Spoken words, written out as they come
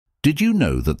Did you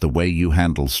know that the way you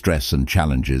handle stress and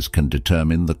challenges can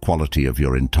determine the quality of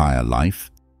your entire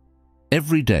life?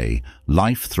 Every day,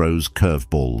 life throws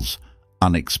curveballs,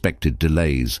 unexpected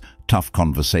delays, tough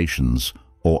conversations,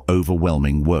 or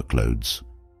overwhelming workloads.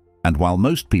 And while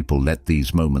most people let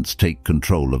these moments take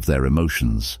control of their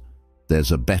emotions,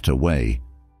 there's a better way.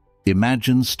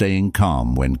 Imagine staying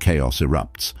calm when chaos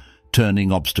erupts,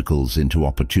 turning obstacles into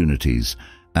opportunities,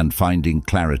 and finding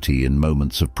clarity in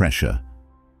moments of pressure.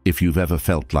 If you've ever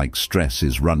felt like stress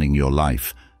is running your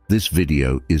life, this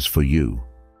video is for you.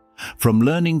 From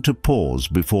learning to pause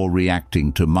before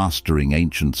reacting to mastering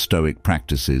ancient Stoic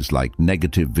practices like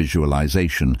negative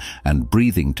visualization and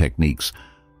breathing techniques,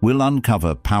 we'll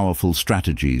uncover powerful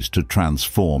strategies to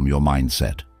transform your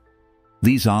mindset.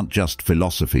 These aren't just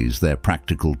philosophies, they're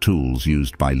practical tools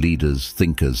used by leaders,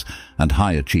 thinkers, and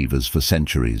high achievers for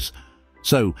centuries.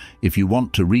 So, if you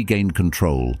want to regain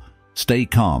control, stay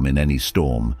calm in any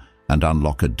storm, and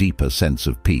unlock a deeper sense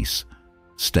of peace,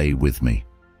 stay with me.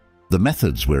 The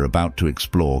methods we're about to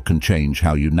explore can change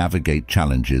how you navigate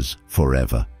challenges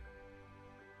forever.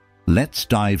 Let's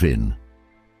dive in.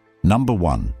 Number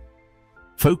 1.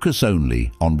 Focus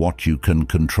only on what you can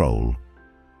control.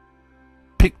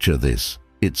 Picture this.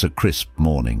 It's a crisp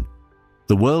morning.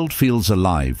 The world feels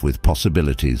alive with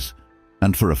possibilities,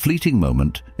 and for a fleeting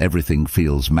moment, everything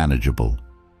feels manageable.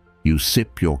 You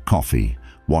sip your coffee,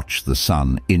 watch the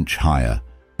sun inch higher,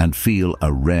 and feel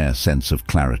a rare sense of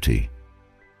clarity.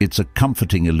 It's a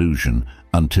comforting illusion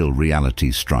until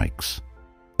reality strikes.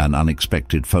 An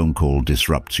unexpected phone call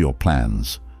disrupts your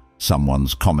plans.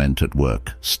 Someone's comment at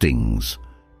work stings.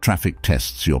 Traffic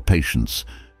tests your patience.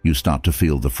 You start to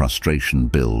feel the frustration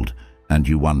build, and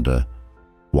you wonder,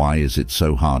 why is it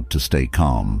so hard to stay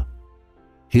calm?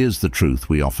 Here's the truth: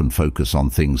 we often focus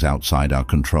on things outside our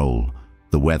control.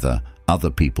 The weather, other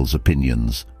people's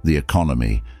opinions, the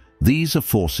economy. These are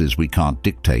forces we can't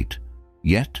dictate.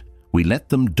 Yet, we let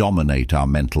them dominate our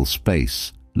mental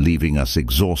space, leaving us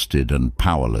exhausted and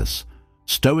powerless.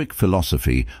 Stoic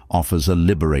philosophy offers a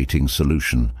liberating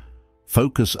solution.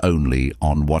 Focus only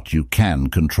on what you can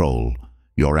control.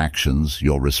 Your actions,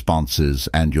 your responses,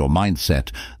 and your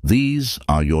mindset, these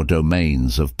are your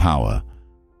domains of power.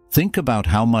 Think about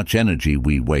how much energy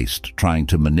we waste trying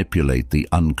to manipulate the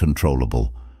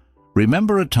uncontrollable.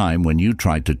 Remember a time when you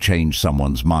tried to change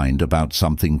someone's mind about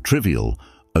something trivial,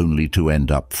 only to end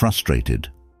up frustrated?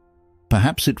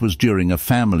 Perhaps it was during a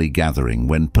family gathering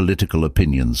when political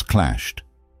opinions clashed.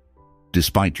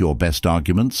 Despite your best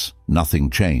arguments, nothing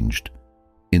changed.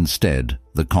 Instead,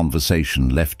 the conversation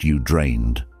left you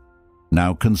drained.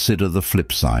 Now consider the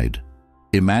flip side.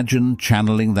 Imagine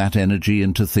channeling that energy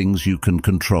into things you can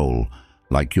control,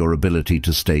 like your ability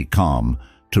to stay calm,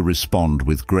 to respond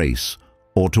with grace,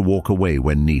 or to walk away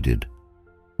when needed.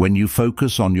 When you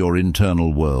focus on your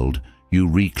internal world, you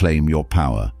reclaim your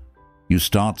power. You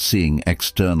start seeing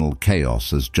external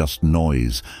chaos as just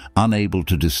noise, unable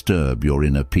to disturb your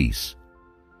inner peace.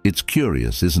 It's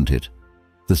curious, isn't it?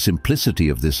 The simplicity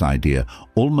of this idea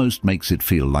almost makes it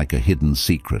feel like a hidden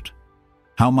secret.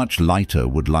 How much lighter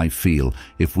would life feel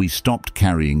if we stopped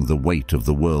carrying the weight of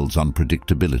the world's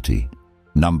unpredictability?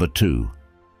 Number 2.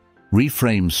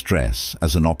 Reframe stress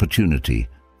as an opportunity.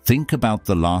 Think about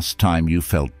the last time you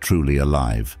felt truly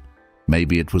alive.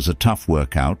 Maybe it was a tough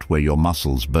workout where your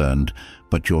muscles burned,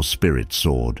 but your spirit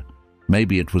soared.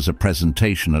 Maybe it was a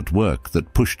presentation at work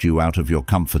that pushed you out of your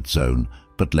comfort zone,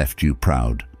 but left you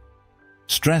proud.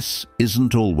 Stress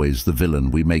isn't always the villain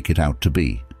we make it out to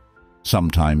be.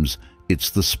 Sometimes it's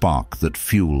the spark that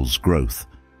fuels growth.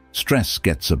 Stress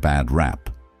gets a bad rap.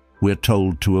 We're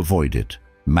told to avoid it,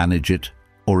 manage it,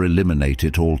 or eliminate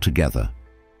it altogether.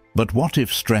 But what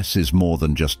if stress is more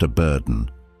than just a burden?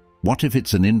 What if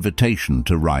it's an invitation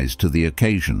to rise to the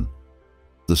occasion?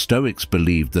 The Stoics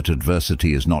believed that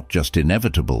adversity is not just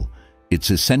inevitable, it's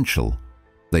essential.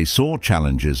 They saw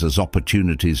challenges as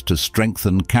opportunities to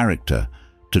strengthen character,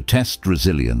 to test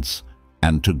resilience,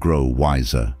 and to grow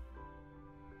wiser.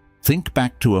 Think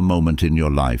back to a moment in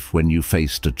your life when you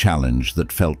faced a challenge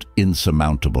that felt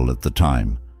insurmountable at the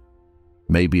time.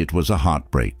 Maybe it was a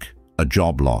heartbreak, a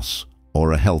job loss,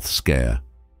 or a health scare.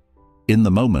 In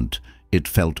the moment, it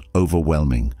felt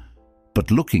overwhelming. But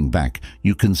looking back,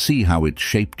 you can see how it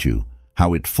shaped you,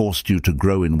 how it forced you to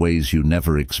grow in ways you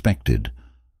never expected.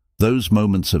 Those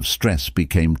moments of stress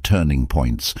became turning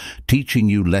points, teaching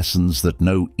you lessons that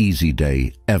no easy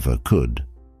day ever could.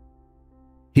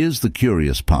 Here's the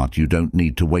curious part: you don't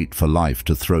need to wait for life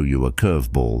to throw you a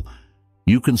curveball.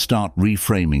 You can start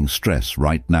reframing stress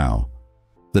right now.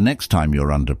 The next time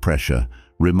you're under pressure,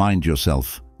 remind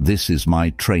yourself, this is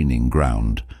my training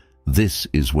ground. This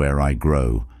is where I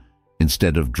grow.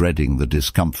 Instead of dreading the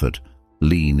discomfort,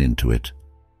 lean into it.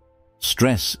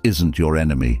 Stress isn't your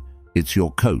enemy, it's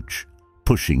your coach,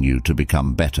 pushing you to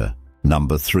become better.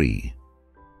 Number 3.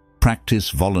 Practice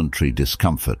voluntary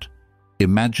discomfort.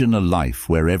 Imagine a life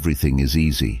where everything is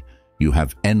easy. You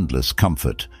have endless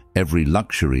comfort, every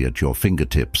luxury at your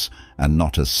fingertips, and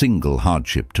not a single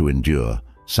hardship to endure.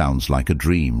 Sounds like a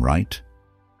dream, right?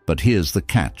 But here's the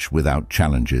catch: without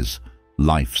challenges,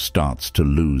 life starts to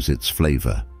lose its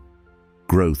flavor.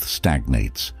 Growth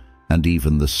stagnates, and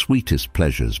even the sweetest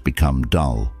pleasures become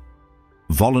dull.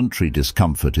 Voluntary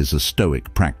discomfort is a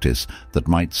Stoic practice that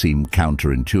might seem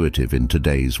counterintuitive in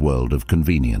today's world of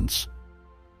convenience.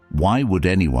 Why would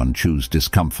anyone choose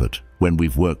discomfort when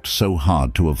we've worked so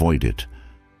hard to avoid it?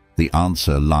 The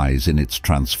answer lies in its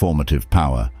transformative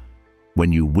power.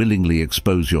 When you willingly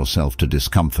expose yourself to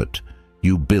discomfort,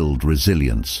 you build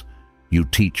resilience. You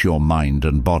teach your mind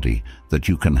and body that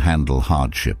you can handle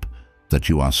hardship, that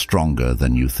you are stronger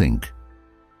than you think.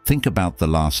 Think about the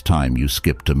last time you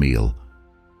skipped a meal.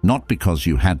 Not because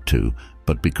you had to,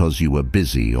 but because you were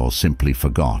busy or simply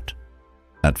forgot.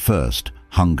 At first,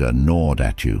 hunger gnawed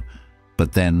at you,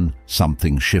 but then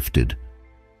something shifted.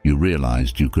 You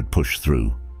realized you could push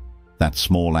through. That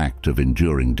small act of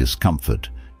enduring discomfort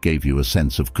gave you a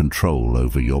sense of control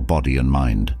over your body and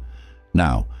mind.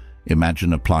 Now,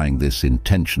 imagine applying this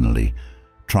intentionally.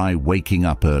 Try waking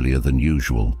up earlier than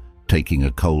usual, taking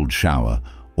a cold shower,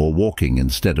 or walking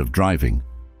instead of driving.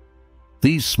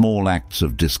 These small acts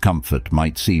of discomfort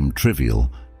might seem trivial,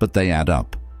 but they add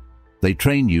up. They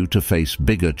train you to face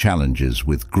bigger challenges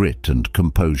with grit and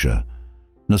composure.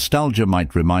 Nostalgia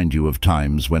might remind you of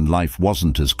times when life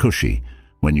wasn't as cushy,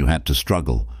 when you had to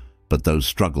struggle, but those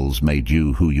struggles made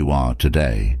you who you are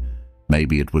today.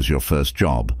 Maybe it was your first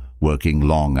job, working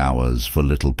long hours for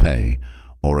little pay,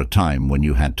 or a time when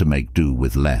you had to make do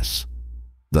with less.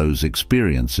 Those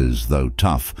experiences, though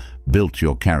tough, built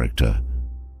your character.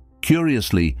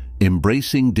 Curiously,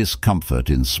 embracing discomfort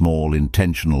in small,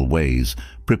 intentional ways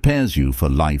prepares you for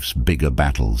life's bigger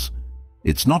battles.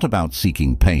 It's not about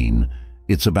seeking pain,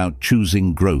 it's about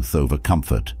choosing growth over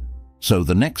comfort. So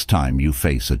the next time you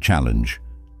face a challenge,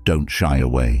 don't shy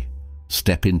away.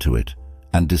 Step into it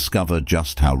and discover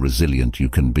just how resilient you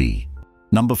can be.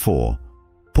 Number 4.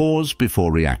 Pause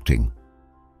before reacting.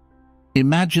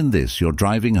 Imagine this: you're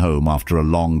driving home after a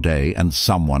long day and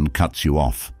someone cuts you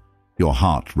off. Your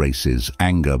heart races,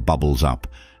 anger bubbles up,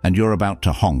 and you're about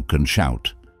to honk and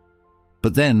shout.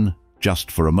 But then,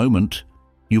 just for a moment,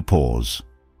 you pause.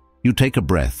 You take a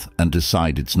breath and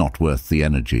decide it's not worth the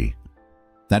energy.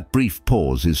 That brief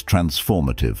pause is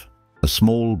transformative, a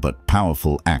small but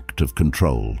powerful act of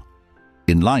control.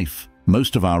 In life,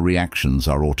 most of our reactions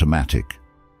are automatic.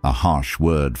 A harsh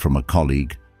word from a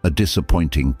colleague, a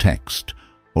disappointing text,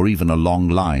 or even a long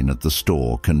line at the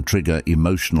store can trigger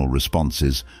emotional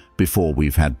responses before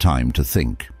we've had time to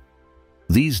think.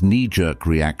 These knee-jerk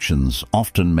reactions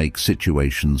often make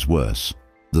situations worse.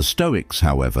 The Stoics,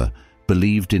 however,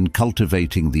 believed in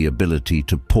cultivating the ability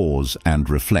to pause and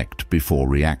reflect before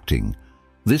reacting.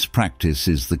 This practice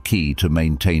is the key to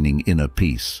maintaining inner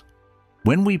peace.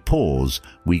 When we pause,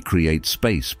 we create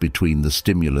space between the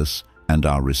stimulus and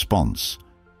our response.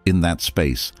 In that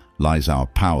space lies our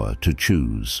power to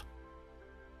choose.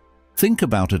 Think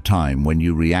about a time when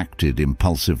you reacted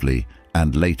impulsively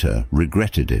and later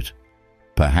regretted it.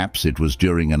 Perhaps it was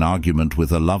during an argument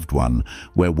with a loved one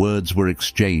where words were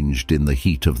exchanged in the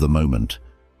heat of the moment.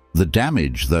 The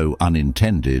damage, though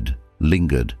unintended,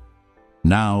 lingered.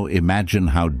 Now imagine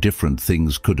how different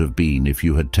things could have been if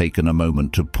you had taken a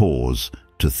moment to pause,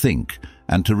 to think,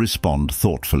 and to respond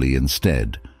thoughtfully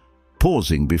instead.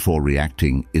 Pausing before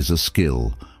reacting is a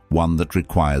skill, one that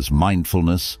requires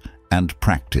mindfulness and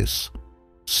practice.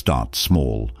 Start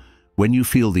small. When you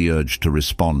feel the urge to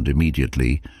respond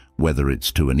immediately, whether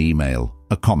it's to an email,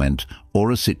 a comment, or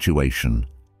a situation,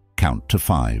 count to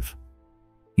 5.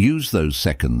 Use those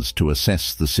seconds to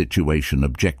assess the situation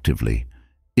objectively.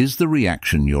 Is the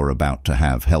reaction you're about to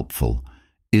have helpful?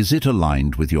 Is it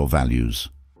aligned with your values?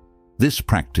 This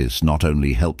practice not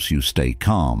only helps you stay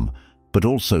calm, but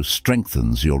also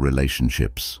strengthens your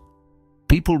relationships.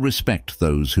 People respect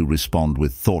those who respond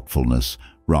with thoughtfulness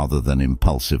rather than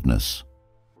impulsiveness.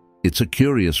 It's a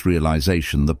curious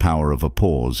realization the power of a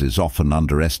pause is often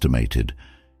underestimated,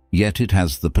 yet it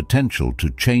has the potential to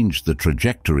change the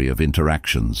trajectory of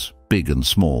interactions, big and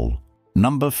small.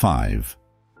 Number 5.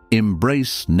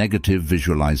 Embrace negative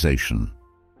visualization.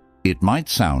 It might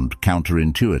sound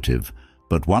counterintuitive,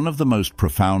 but one of the most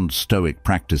profound Stoic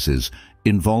practices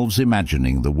involves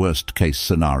imagining the worst-case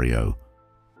scenario.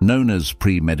 Known as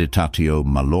premeditatio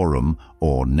malorum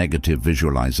or negative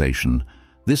visualization,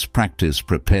 this practice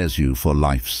prepares you for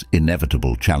life's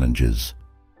inevitable challenges.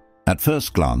 At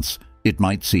first glance, it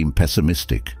might seem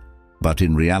pessimistic, but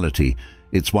in reality,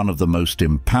 it's one of the most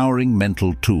empowering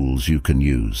mental tools you can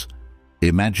use.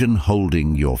 Imagine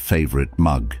holding your favorite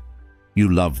mug.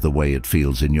 You love the way it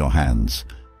feels in your hands,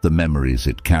 the memories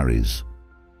it carries.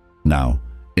 Now,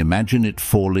 imagine it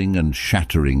falling and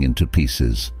shattering into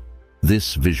pieces.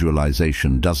 This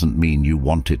visualization doesn't mean you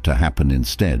want it to happen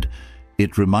instead.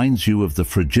 It reminds you of the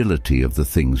fragility of the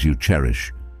things you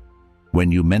cherish.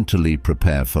 When you mentally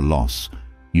prepare for loss,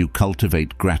 you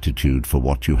cultivate gratitude for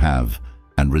what you have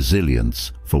and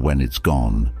resilience for when it's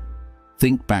gone.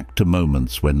 Think back to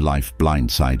moments when life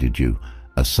blindsided you,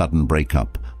 a sudden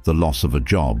breakup, the loss of a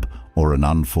job, or an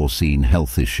unforeseen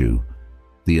health issue.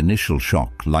 The initial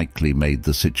shock likely made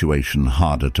the situation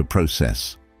harder to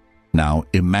process. Now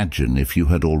imagine if you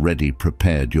had already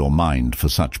prepared your mind for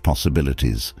such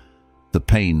possibilities. The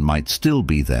pain might still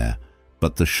be there,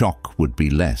 but the shock would be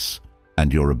less,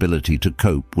 and your ability to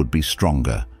cope would be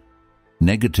stronger.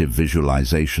 Negative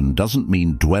visualization doesn't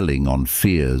mean dwelling on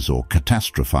fears or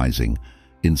catastrophizing.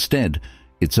 Instead,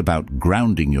 it's about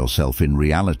grounding yourself in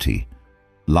reality.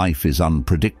 Life is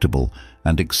unpredictable,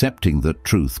 and accepting that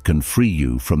truth can free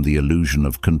you from the illusion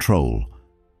of control.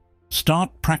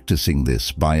 Start practicing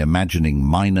this by imagining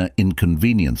minor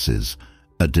inconveniences,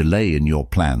 a delay in your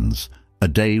plans, a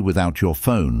day without your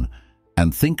phone,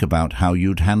 and think about how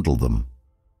you'd handle them.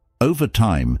 Over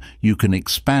time, you can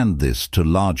expand this to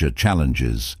larger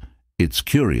challenges. It's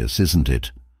curious, isn't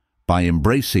it? By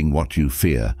embracing what you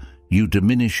fear, you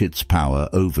diminish its power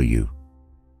over you.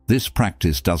 This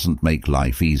practice doesn't make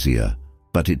life easier,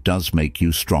 but it does make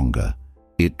you stronger.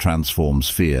 It transforms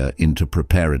fear into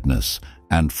preparedness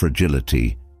and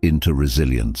fragility into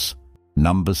resilience.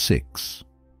 Number 6.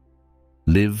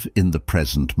 Live in the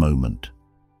present moment.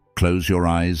 Close your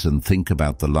eyes and think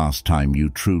about the last time you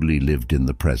truly lived in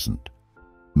the present.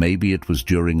 Maybe it was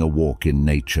during a walk in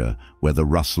nature where the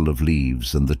rustle of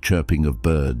leaves and the chirping of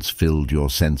birds filled your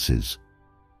senses.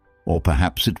 Or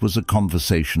perhaps it was a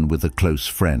conversation with a close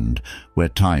friend where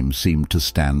time seemed to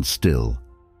stand still.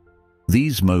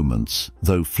 These moments,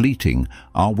 though fleeting,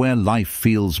 are where life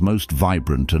feels most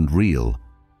vibrant and real.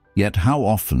 Yet how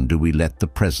often do we let the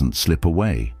present slip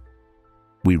away?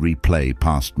 We replay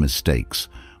past mistakes,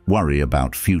 worry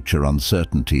about future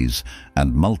uncertainties,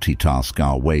 and multitask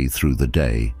our way through the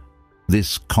day.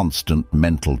 This constant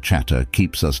mental chatter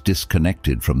keeps us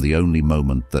disconnected from the only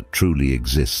moment that truly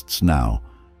exists now.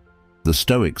 The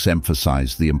Stoics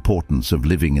emphasize the importance of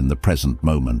living in the present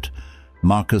moment.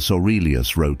 Marcus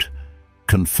Aurelius wrote,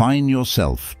 "Confine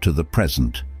yourself to the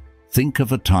present. Think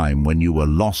of a time when you were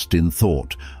lost in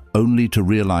thought, only to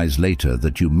realize later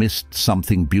that you missed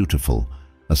something beautiful,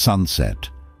 a sunset,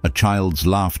 a child's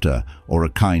laughter, or a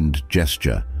kind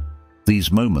gesture.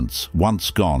 These moments, once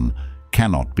gone,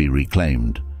 cannot be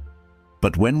reclaimed.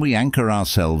 But when we anchor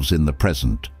ourselves in the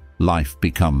present, life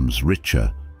becomes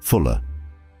richer, fuller."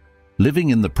 Living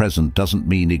in the present doesn't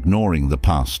mean ignoring the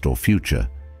past or future.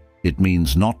 It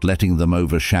means not letting them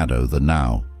overshadow the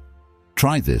now.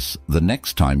 Try this the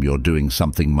next time you're doing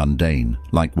something mundane,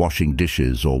 like washing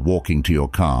dishes or walking to your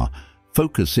car.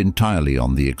 Focus entirely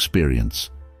on the experience.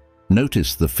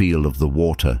 Notice the feel of the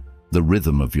water, the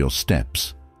rhythm of your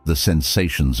steps, the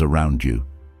sensations around you.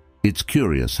 It's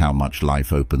curious how much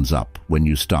life opens up when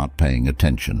you start paying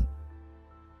attention.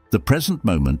 The present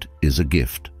moment is a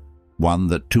gift, one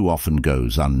that too often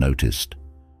goes unnoticed.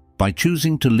 By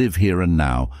choosing to live here and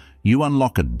now, you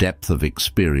unlock a depth of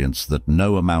experience that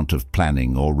no amount of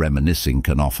planning or reminiscing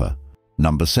can offer.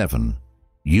 Number 7.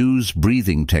 Use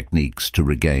breathing techniques to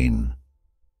regain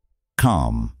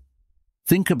calm.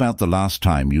 Think about the last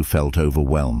time you felt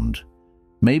overwhelmed.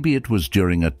 Maybe it was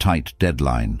during a tight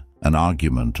deadline, an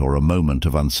argument, or a moment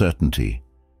of uncertainty.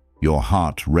 Your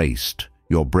heart raced,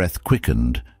 your breath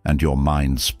quickened, and your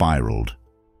mind spiraled.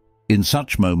 In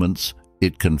such moments,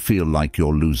 it can feel like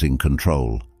you're losing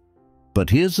control. But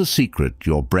here's a secret: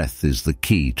 your breath is the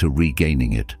key to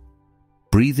regaining it.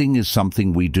 Breathing is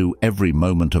something we do every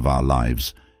moment of our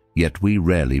lives, yet we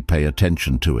rarely pay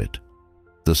attention to it.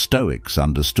 The Stoics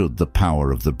understood the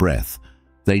power of the breath.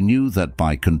 They knew that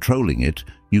by controlling it,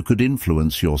 you could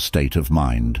influence your state of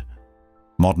mind.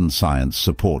 Modern science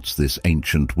supports this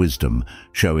ancient wisdom,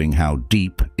 showing how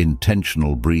deep,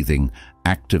 intentional breathing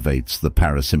activates the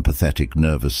parasympathetic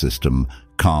nervous system,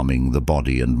 calming the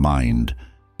body and mind.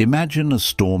 Imagine a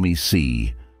stormy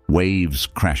sea, waves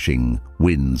crashing,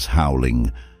 winds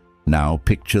howling. Now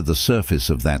picture the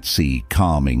surface of that sea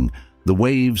calming, the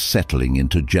waves settling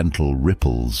into gentle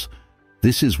ripples.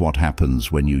 This is what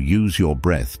happens when you use your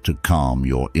breath to calm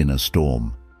your inner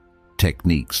storm.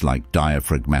 Techniques like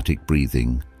diaphragmatic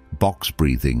breathing, box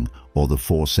breathing, or the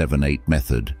 4-7-8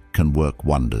 method can work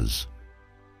wonders.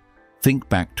 Think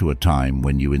back to a time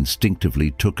when you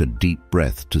instinctively took a deep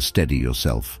breath to steady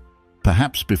yourself,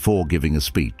 perhaps before giving a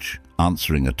speech,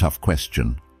 answering a tough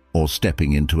question, or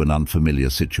stepping into an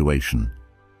unfamiliar situation.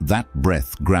 That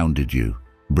breath grounded you,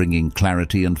 bringing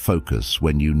clarity and focus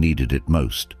when you needed it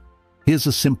most. Here's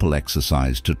a simple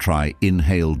exercise to try.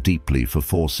 Inhale deeply for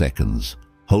 4 seconds,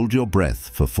 hold your breath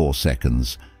for 4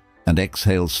 seconds, and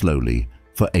exhale slowly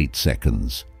for 8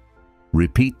 seconds.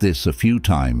 Repeat this a few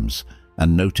times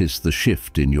and notice the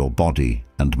shift in your body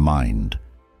and mind.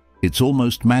 It's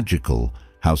almost magical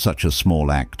how such a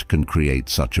small act can create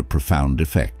such a profound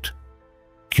effect.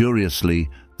 Curiously,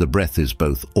 the breath is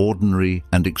both ordinary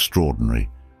and extraordinary.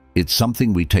 It's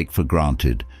something we take for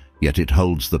granted, yet it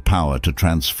holds the power to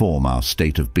transform our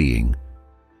state of being.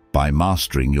 By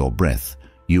mastering your breath,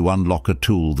 you unlock a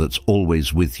tool that's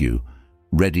always with you,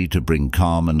 ready to bring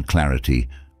calm and clarity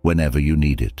whenever you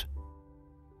need it.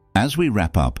 As we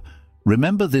wrap up,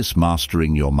 remember this: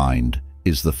 mastering your mind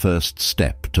is the first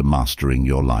step to mastering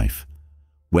your life.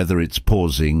 Whether it's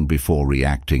pausing before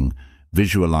reacting,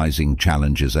 visualizing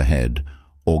challenges ahead,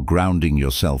 or grounding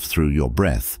yourself through your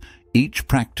breath, each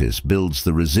practice builds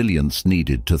the resilience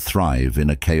needed to thrive in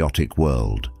a chaotic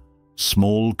world.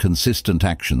 Small, consistent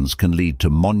actions can lead to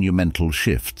monumental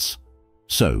shifts.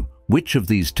 So, which of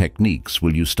these techniques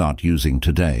will you start using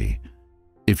today?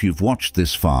 If you've watched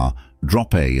this far,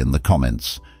 drop A in the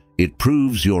comments. It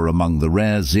proves you're among the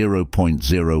rare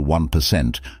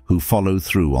 0.01% who follow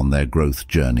through on their growth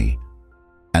journey.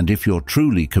 And if you're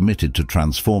truly committed to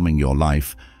transforming your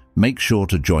life, make sure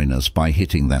to join us by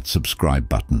hitting that subscribe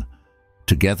button.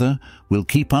 Together, we'll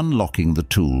keep unlocking the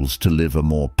tools to live a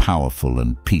more powerful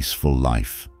and peaceful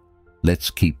life.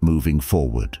 Let's keep moving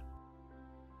forward.